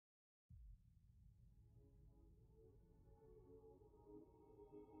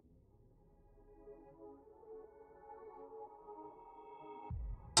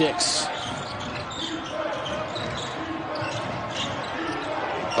6.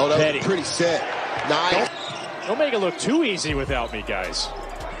 Oh, that Petty. was pretty set. Nice. Don't make it look too easy without me, guys.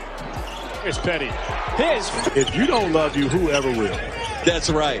 Here's Petty. If you don't love you, whoever will.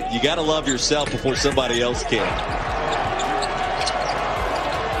 That's right. You got to love yourself before somebody else can. That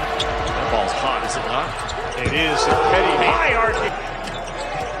ball's hot, is it not? It is. Petty. High arc.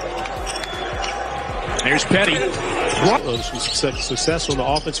 There's Petty. Success on the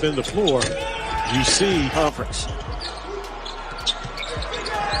offensive end of the floor. You see Conference.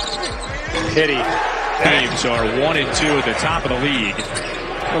 Petty. Teams are 1 and 2 at the top of the league.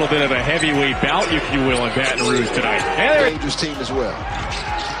 A little bit of a heavyweight bout, if you will, in Baton Rouge tonight. Dangerous team as well.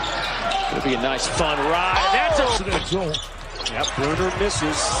 It'll be a nice, fun ride. oh. That's a... Yep, Bruner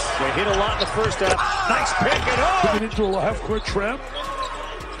misses. They hit a lot in the first half. Nice pick and up. Get into a half-court trap.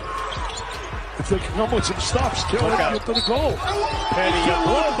 If they can come with some stops, they'll get to the goal. Petty, a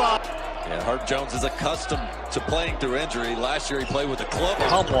blow by. Yeah, Herb Jones is accustomed to playing through injury. Last year he played with a club.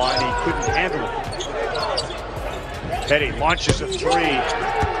 Pump line, he couldn't handle it. Petty launches a 3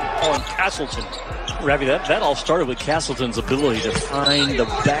 on Castleton. Ravi, that all started with Castleton's ability to find the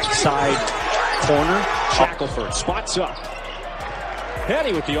backside corner. Shackelford spots up.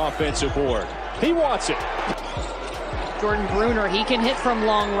 Petty with the offensive board. He wants it. Jordan Bruner, he can hit from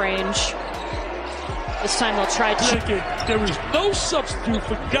long range. This time they'll try to. There is no substitute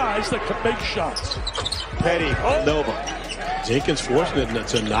for guys that can make shots. Petty, Nova. Jenkins fortunate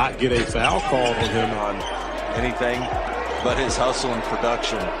to not get a foul called on him on Anything but his hustle and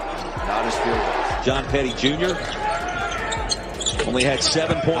production, not his field goals. John Petty Jr. only had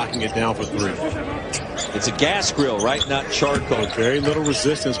 7 points. knocking it down for 3. It's a gas grill, right? Not charcoal. Very little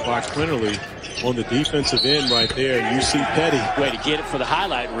resistance by Quinterly on the defensive end right there. You see Petty. Way to get it for the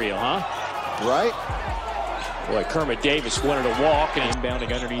highlight reel, huh? Right? Boy, Kermit Davis wanted to walk and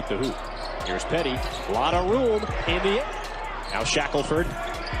inbounding underneath the hoop. Here's Petty. A lot of room in the end. Now Shackelford.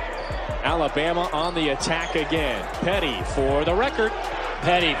 Alabama on the attack again. Petty for the record.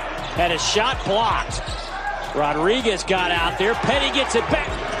 Petty had a shot blocked. Rodriguez got out there. Petty gets it back.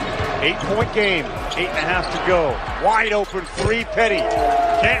 8-point game. 8.5 to go. Wide open 3. Petty.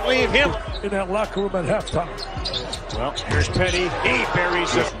 Can't leave him. In that locker room at halftime. Well, here's Petty. He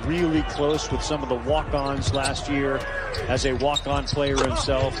buries it. Really close with some of the walk-ons last year as a walk-on player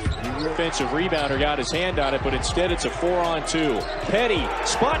himself. The offensive rebounder got his hand on it, but instead it's a 4-on-2. Petty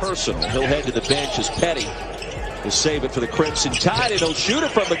spots. Personal. He'll head to the bench as Petty will save it for the Crimson Tide, and he'll shoot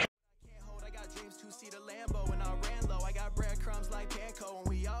it from the.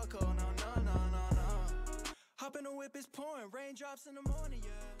 Hop in the whip is pouring, raindrops in the morning,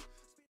 yeah.